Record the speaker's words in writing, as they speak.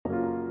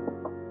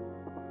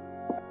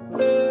Hi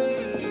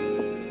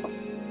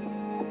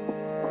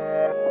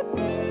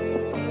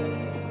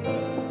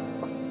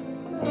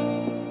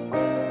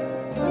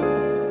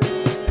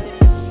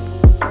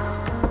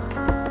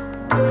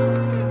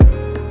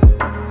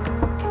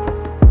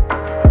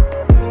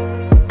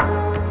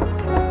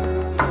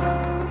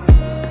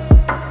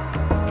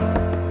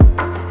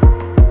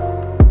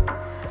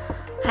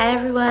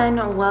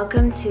everyone,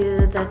 welcome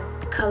to the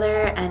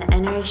Color and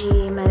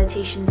Energy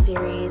meditation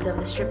series of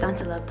the Strip Down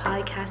to Love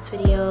podcast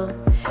video.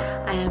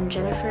 I am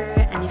Jennifer,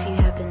 and if you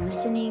have been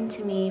listening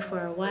to me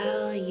for a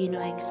while, you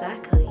know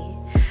exactly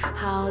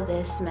how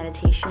this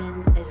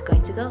meditation is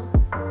going to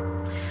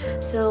go.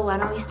 So why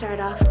don't we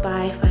start off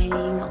by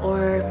finding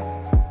or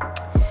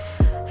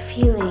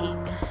feeling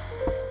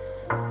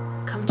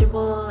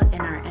comfortable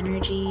in our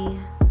energy.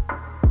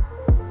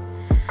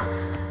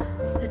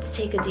 Let's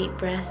take a deep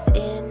breath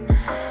in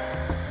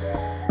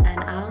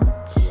and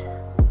out.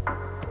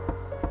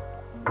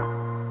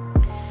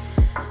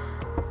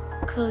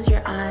 Close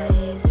your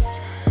eyes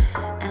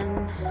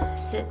and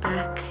sit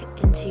back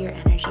into your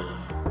energy.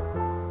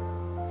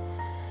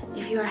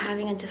 If you are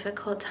having a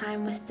difficult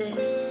time with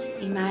this,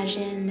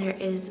 imagine there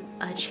is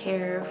a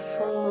chair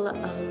full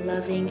of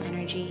loving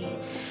energy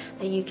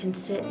that you can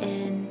sit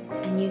in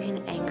and you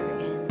can anchor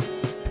in.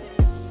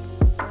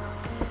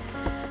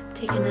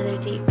 Take another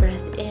deep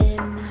breath in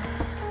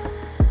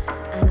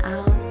and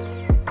out,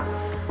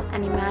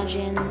 and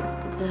imagine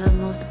the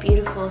most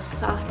beautiful,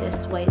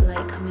 softest white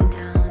light coming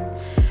down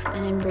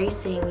and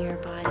embracing your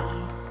body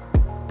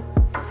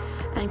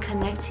and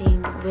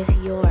connecting with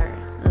your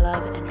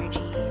love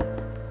energy.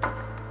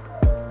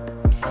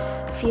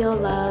 Feel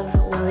love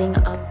welling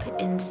up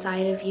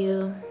inside of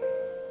you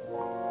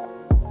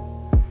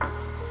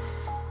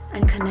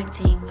and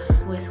connecting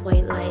with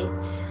white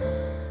light.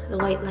 The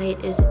white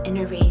light is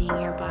innervating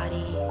your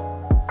body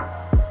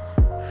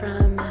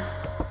from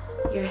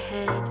your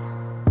head,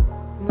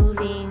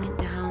 moving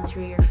down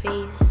through your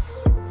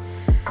face,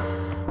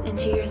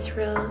 into your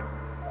throat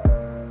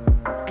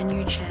and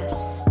your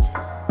chest.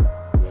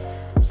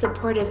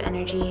 Supportive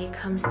energy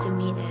comes to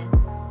meet it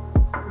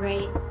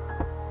right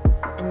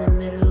in the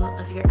middle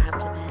of your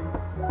abdomen,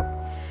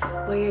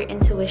 where your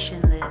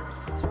intuition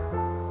lives.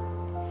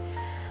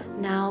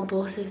 Now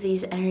both of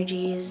these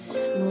energies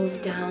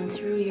move down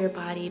through your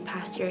body,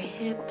 past your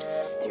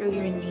hips, through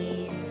your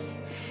knees,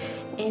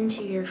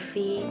 into your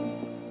feet,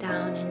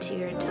 down into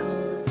your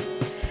toes,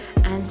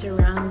 and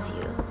surrounds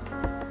you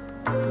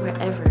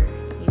wherever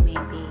you may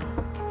be.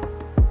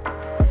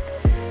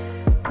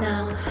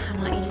 Now I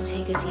want you to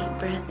take a deep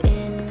breath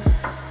in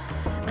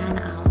and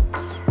out.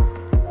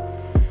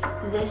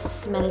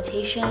 This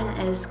meditation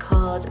is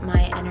called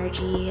My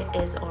Energy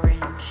is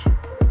Orange.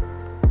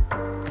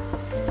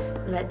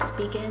 Let's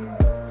begin.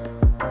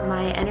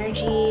 My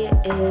energy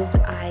is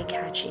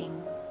eye-catching.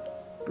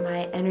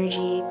 My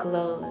energy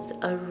glows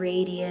a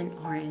radiant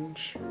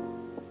orange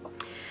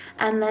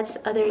and lets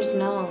others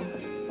know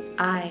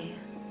I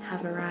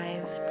have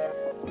arrived.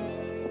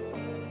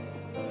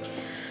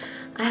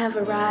 I have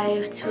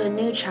arrived to a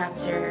new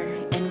chapter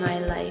in my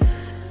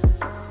life,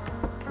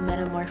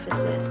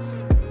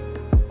 metamorphosis.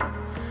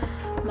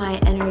 My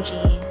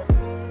energy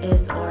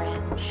is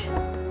orange.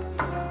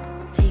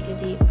 Take a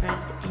deep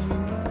breath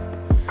in.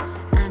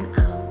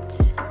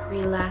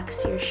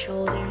 Relax your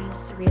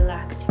shoulders,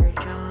 relax your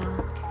jaw.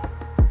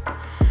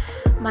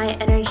 My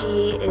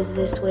energy is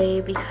this way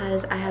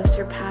because I have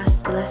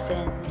surpassed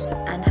lessons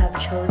and have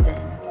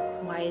chosen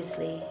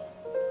wisely.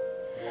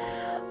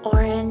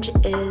 Orange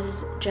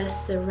is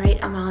just the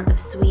right amount of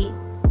sweet,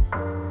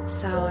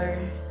 sour,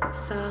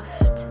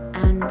 soft,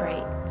 and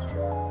bright.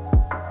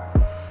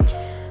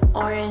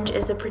 Orange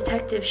is a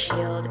protective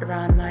shield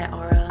around my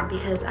aura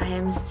because I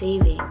am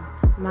saving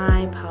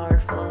my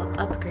powerful,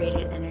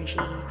 upgraded energy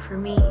for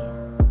me.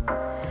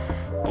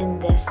 In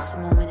this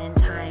moment in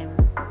time,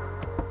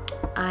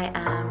 I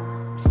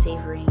am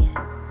savoring it.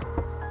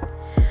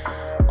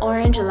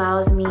 Orange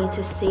allows me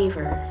to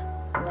savor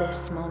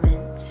this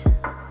moment.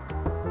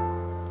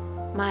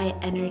 My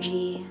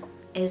energy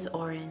is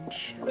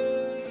orange.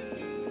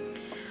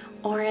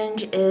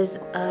 Orange is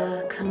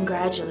a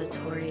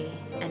congratulatory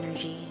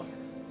energy.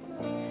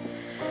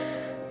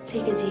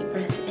 Take a deep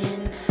breath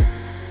in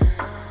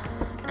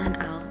and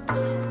out.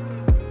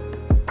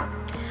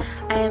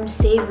 I am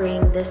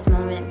savoring this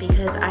moment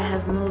because I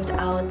have moved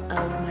out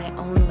of my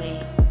own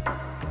way.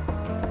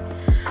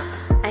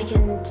 I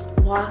can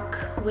walk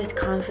with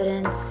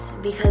confidence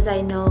because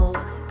I know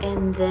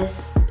in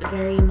this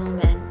very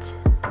moment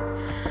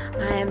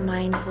I am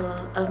mindful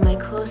of my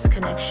close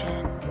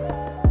connection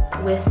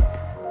with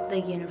the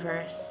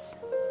universe.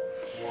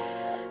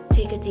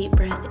 Take a deep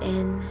breath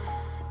in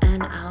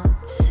and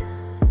out,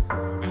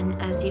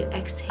 and as you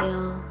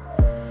exhale,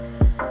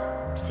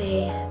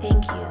 say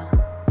thank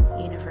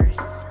you,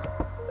 universe.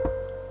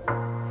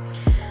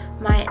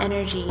 My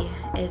energy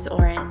is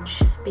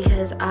orange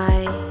because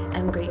I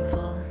am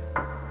grateful.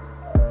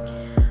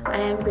 I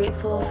am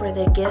grateful for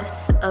the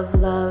gifts of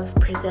love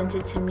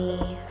presented to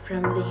me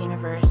from the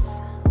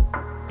universe.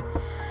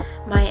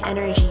 My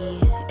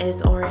energy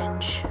is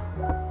orange.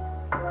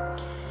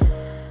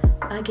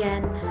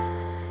 Again,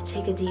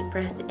 take a deep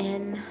breath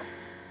in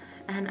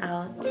and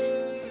out.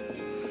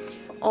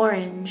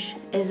 Orange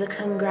is a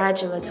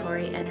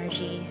congratulatory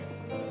energy.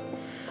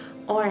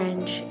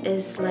 Orange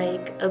is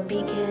like a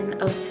beacon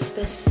of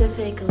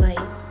specific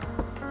light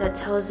that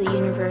tells the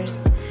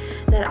universe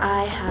that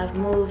I have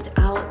moved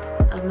out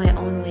of my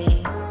own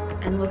way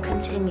and will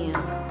continue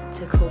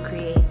to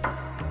co-create.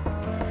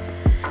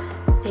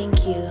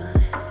 Thank you,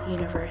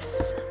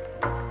 universe.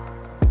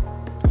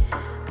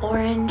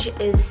 Orange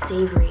is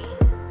savory.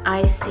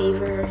 I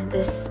savor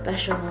this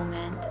special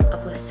moment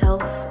of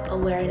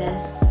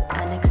self-awareness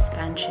and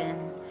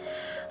expansion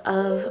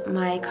of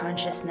my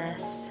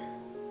consciousness.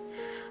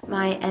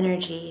 My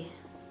energy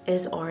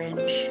is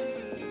orange.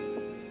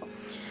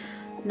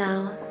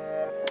 Now,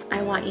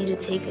 I want you to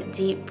take a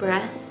deep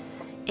breath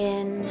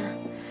in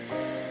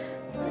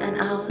and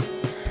out.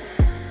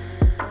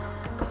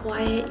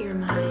 Quiet your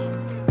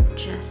mind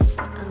just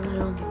a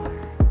little more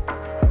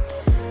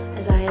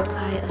as I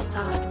apply a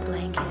soft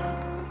blanket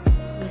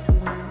with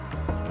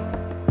warmth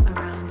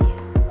around you.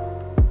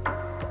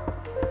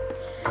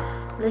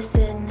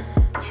 Listen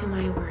to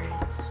my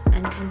words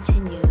and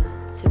continue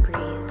to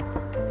breathe.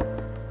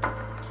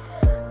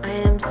 I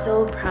am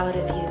so proud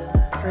of you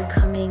for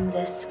coming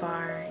this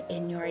far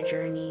in your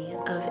journey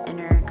of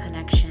inner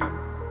connection.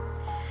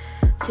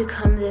 To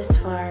come this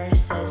far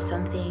says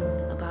something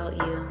about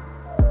you.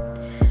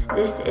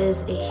 This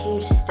is a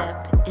huge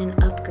step in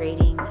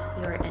upgrading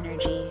your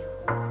energy.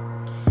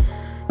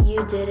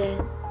 You did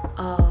it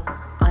all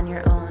on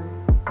your own.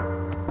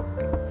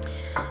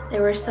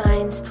 There were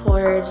signs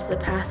towards the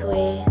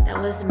pathway that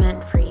was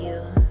meant for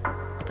you,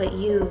 but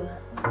you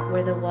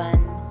were the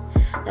one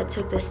that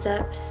took the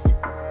steps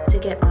to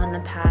get on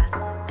the path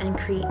and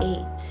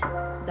create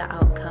the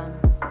outcome.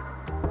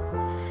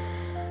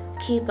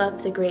 Keep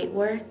up the great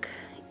work.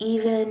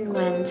 Even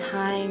when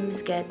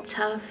times get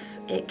tough,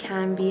 it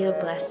can be a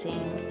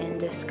blessing in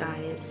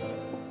disguise.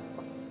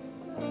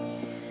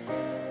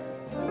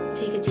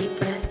 Take a deep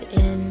breath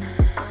in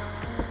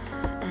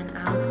and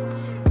out.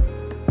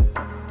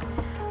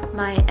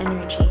 My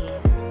energy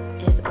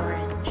is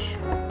orange.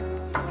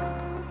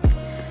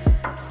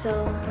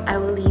 So I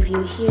will leave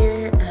you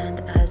here, and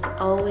as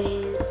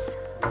always,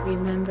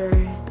 remember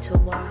to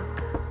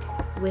walk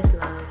with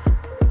love.